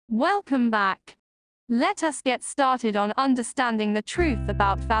Welcome back. Let us get started on understanding the truth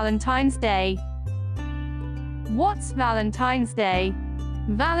about Valentine's Day. What's Valentine's Day?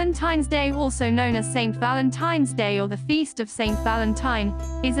 Valentine's Day, also known as Saint Valentine's Day or the Feast of Saint Valentine,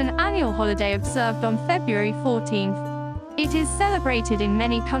 is an annual holiday observed on February 14th. It is celebrated in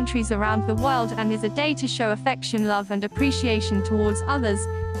many countries around the world and is a day to show affection, love and appreciation towards others,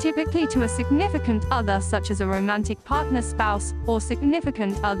 typically to a significant other such as a romantic partner, spouse, or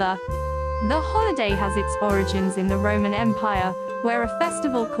significant other. The holiday has its origins in the Roman Empire, where a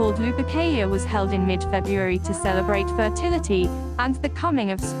festival called Lupercalia was held in mid-February to celebrate fertility and the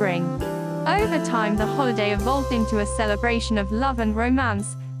coming of spring. Over time, the holiday evolved into a celebration of love and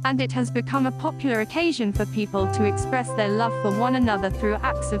romance, and it has become a popular occasion for people to express their love for one another through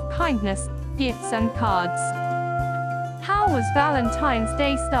acts of kindness, gifts and cards. How was Valentine's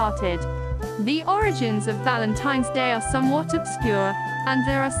Day started? The origins of Valentine's Day are somewhat obscure, and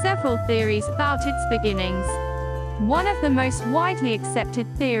there are several theories about its beginnings. One of the most widely accepted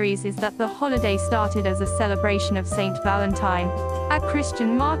theories is that the holiday started as a celebration of Saint Valentine, a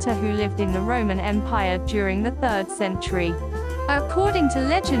Christian martyr who lived in the Roman Empire during the 3rd century. According to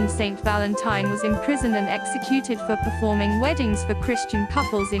legend, Saint Valentine was imprisoned and executed for performing weddings for Christian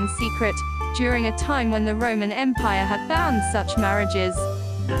couples in secret, during a time when the Roman Empire had banned such marriages.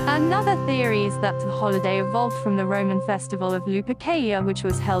 Another theory is that the holiday evolved from the Roman festival of Lupercalia, which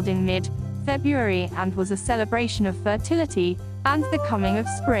was held in mid-February and was a celebration of fertility and the coming of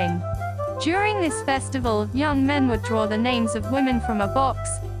spring. During this festival, young men would draw the names of women from a box,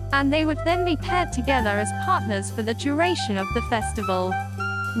 and they would then be paired together as partners for the duration of the festival.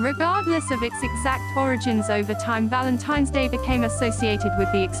 Regardless of its exact origins, over time Valentine's Day became associated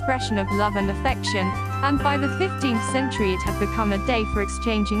with the expression of love and affection, and by the 15th century it had become a day for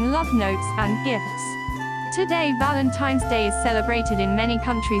exchanging love notes and gifts. Today, Valentine's Day is celebrated in many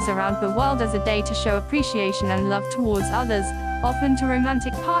countries around the world as a day to show appreciation and love towards others, often to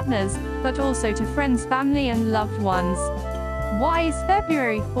romantic partners, but also to friends, family and loved ones. Why is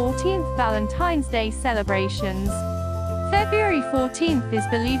February 14th Valentine's Day celebrations? February 14th is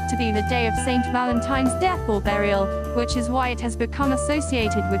believed to be the day of Saint Valentine's death or burial, which is why it has become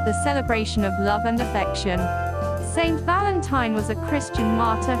associated with the celebration of love and affection. Saint Valentine was a Christian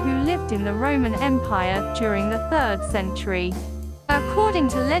martyr who lived in the Roman Empire during the 3rd century. According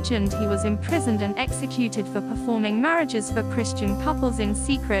to legend, he was imprisoned and executed for performing marriages for Christian couples in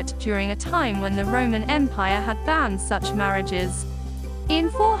secret during a time when the Roman Empire had banned such marriages. In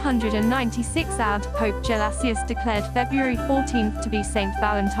 496 AD, Pope Gelasius declared February 14th to be Saint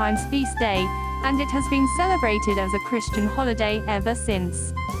Valentine's feast day, and it has been celebrated as a Christian holiday ever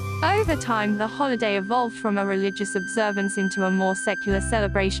since. Over time, the holiday evolved from a religious observance into a more secular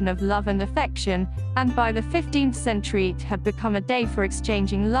celebration of love and affection, and by the 15th century it had become a day for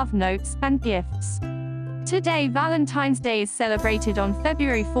exchanging love notes and gifts. Today, Valentine's Day is celebrated on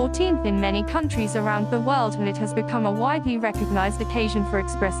February 14th in many countries around the world, and it has become a widely recognized occasion for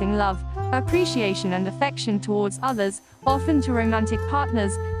expressing love, appreciation and affection towards others, often to romantic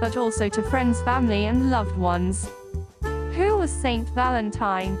partners, but also to friends, family and loved ones. Who was Saint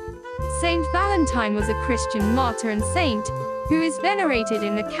Valentine? Saint Valentine was a Christian martyr and saint, who is venerated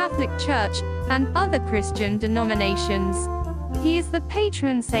in the Catholic Church and other Christian denominations. He is the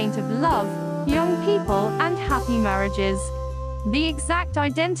patron saint of love, young people, and happy marriages. The exact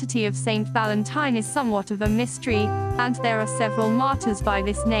identity of Saint Valentine is somewhat of a mystery, and there are several martyrs by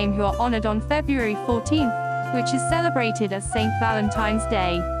this name who are honored on February 14th, which is celebrated as Saint Valentine's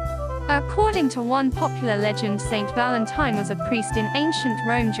Day. According to one popular legend, Saint Valentine was a priest in ancient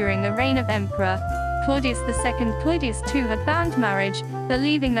Rome during the reign of Emperor Claudius II. Claudius II had banned marriage,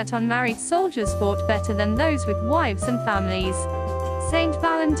 believing that unmarried soldiers fought better than those with wives and families. Saint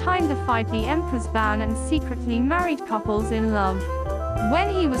Valentine defied the emperor's ban and secretly married couples in love.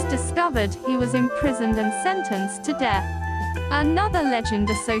 When he was discovered, he was imprisoned and sentenced to death. Another legend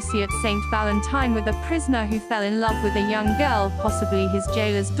associates Saint Valentine with a prisoner who fell in love with a young girl, possibly his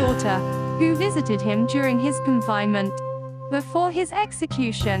jailer's daughter, who visited him during his confinement. Before his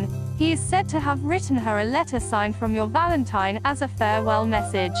execution, he is said to have written her a letter signed "From your Valentine" as a farewell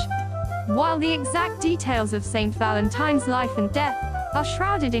message. While the exact details of Saint Valentine's life and death are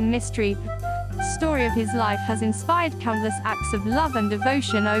shrouded in mystery, the story of his life has inspired countless acts of love and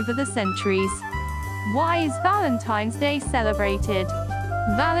devotion over the centuries. Why is Valentine's Day celebrated?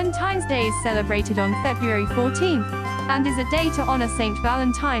 Valentine's Day is celebrated on February 14th, and is a day to honor Saint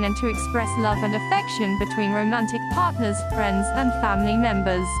Valentine and to express love and affection between romantic partners, friends, and family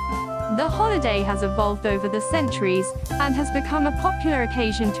members. The holiday has evolved over the centuries, and has become a popular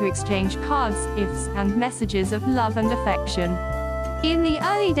occasion to exchange cards, gifts, and messages of love and affection. In the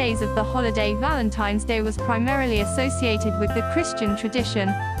early days of the holiday, Valentine's Day was primarily associated with the Christian tradition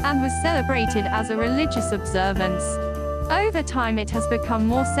and was celebrated as a religious observance. Over time, it has become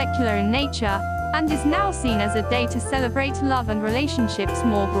more secular in nature and is now seen as a day to celebrate love and relationships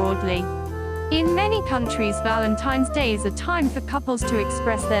more broadly. In many countries, Valentine's Day is a time for couples to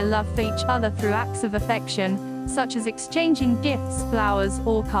express their love for each other through acts of affection, such as exchanging gifts, flowers,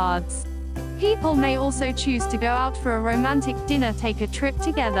 or cards. People may also choose to go out for a romantic dinner, take a trip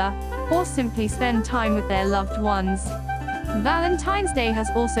together, or simply spend time with their loved ones. Valentine's Day has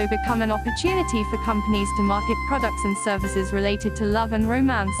also become an opportunity for companies to market products and services related to love and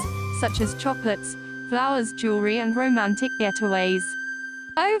romance, such as chocolates, flowers, jewelry, and romantic getaways.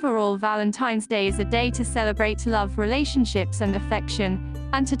 Overall, Valentine's Day is a day to celebrate love, relationships, and affection,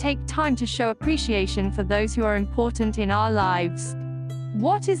 and to take time to show appreciation for those who are important in our lives.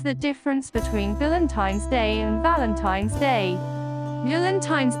 What is the difference between Valentine's Day and Valentine's Day?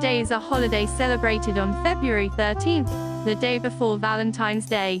 Valentine's Day is a holiday celebrated on February 13th, the day before Valentine's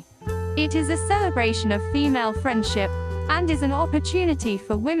Day. It is a celebration of female friendship, and is an opportunity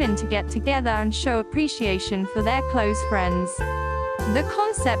for women to get together and show appreciation for their close friends. The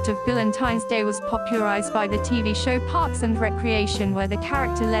concept of Valentine's Day was popularized by the TV show Parks and Recreation, where the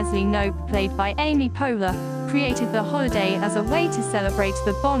character Leslie Knope, played by Amy Poehler, created the holiday as a way to celebrate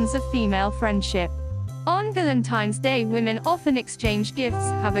the bonds of female friendship. On Valentine's Day, women often exchange gifts,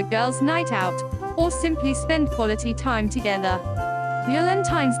 have a girls' night out, or simply spend quality time together.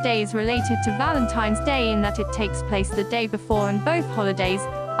 Valentine's Day is related to Valentine's Day in that it takes place the day before, and both holidays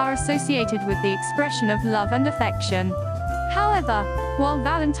are associated with the expression of love and affection. However, while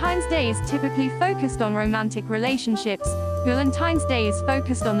Valentine's Day is typically focused on romantic relationships, Valentine's Day is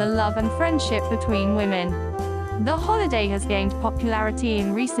focused on the love and friendship between women. The holiday has gained popularity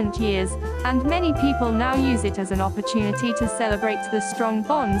in recent years, and many people now use it as an opportunity to celebrate the strong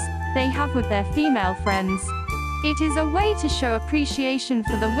bonds they have with their female friends. It is a way to show appreciation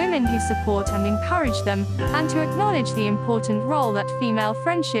for the women who support and encourage them, and to acknowledge the important role that female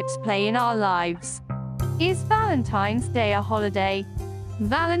friendships play in our lives. Is Valentine's Day a holiday?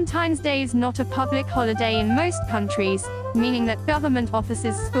 Valentine's Day is not a public holiday in most countries, meaning that government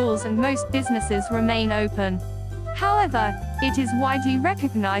offices, schools, and most businesses remain open. However, it is widely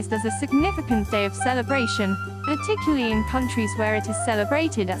recognized as a significant day of celebration, particularly in countries where it is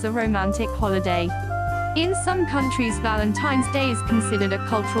celebrated as a romantic holiday. In some countries, Valentine's Day is considered a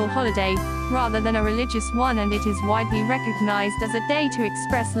cultural holiday, rather than a religious one, and it is widely recognized as a day to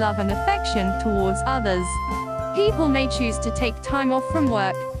express love and affection towards others. People may choose to take time off from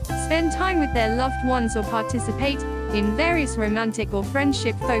work, spend time with their loved ones, or participate in various romantic or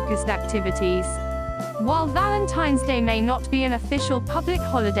friendship-focused activities. While Valentine's Day may not be an official public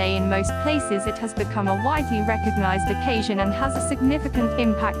holiday in most places, it has become a widely recognized occasion and has a significant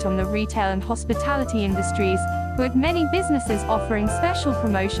impact on the retail and hospitality industries, with many businesses offering special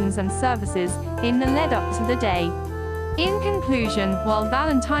promotions and services in the lead-up to the day. In conclusion, while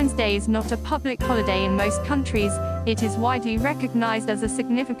Valentine's Day is not a public holiday in most countries, it is widely recognized as a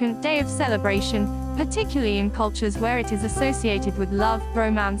significant day of celebration, particularly in cultures where it is associated with love,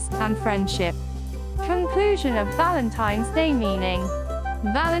 romance, and friendship. Conclusion of Valentine's Day meaning.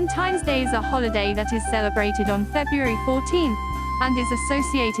 Valentine's Day is a holiday that is celebrated on February 14th, and is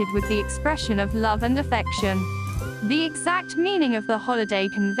associated with the expression of love and affection. The exact meaning of the holiday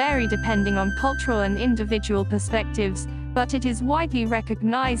can vary depending on cultural and individual perspectives, but it is widely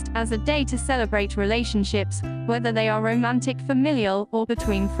recognized as a day to celebrate relationships, whether they are romantic, familial, or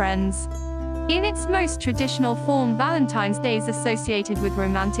between friends. In its most traditional form, Valentine's Day is associated with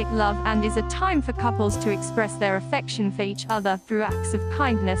romantic love and is a time for couples to express their affection for each other through acts of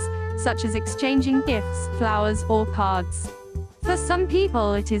kindness, such as exchanging gifts, flowers, or cards. For some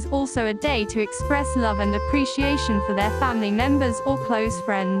people, it is also a day to express love and appreciation for their family members or close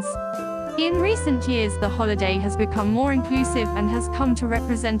friends. In recent years, the holiday has become more inclusive and has come to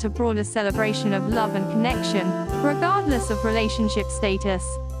represent a broader celebration of love and connection, regardless of relationship status.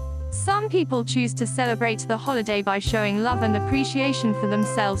 Some people choose to celebrate the holiday by showing love and appreciation for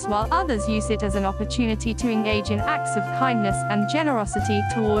themselves, while others use it as an opportunity to engage in acts of kindness and generosity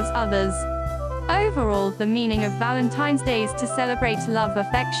towards others. Overall, the meaning of Valentine's Day is to celebrate love,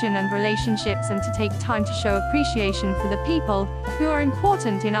 affection, and relationships, and to take time to show appreciation for the people who are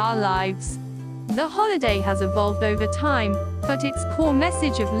important in our lives. The holiday has evolved over time, but its core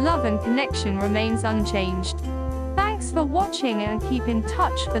message of love and connection remains unchanged. Thanks for watching, and keep in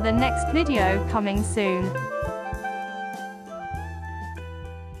touch for the next video coming soon.